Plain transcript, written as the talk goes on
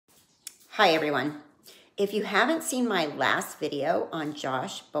Hi everyone. If you haven't seen my last video on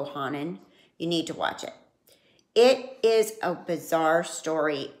Josh Bohannon, you need to watch it. It is a bizarre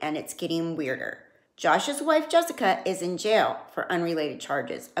story and it's getting weirder. Josh's wife Jessica is in jail for unrelated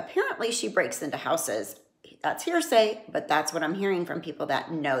charges. Apparently she breaks into houses. That's hearsay, but that's what I'm hearing from people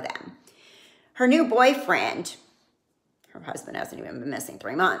that know them. Her new boyfriend, her husband hasn't even been missing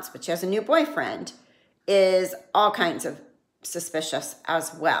 3 months, but she has a new boyfriend, is all kinds of suspicious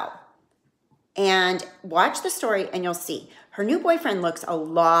as well. And watch the story and you'll see. Her new boyfriend looks a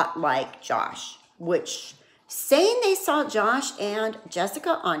lot like Josh, which saying they saw Josh and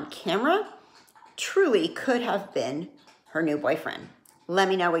Jessica on camera truly could have been her new boyfriend. Let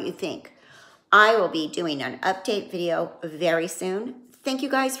me know what you think. I will be doing an update video very soon. Thank you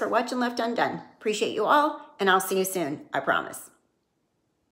guys for watching Left Undone. Appreciate you all, and I'll see you soon, I promise.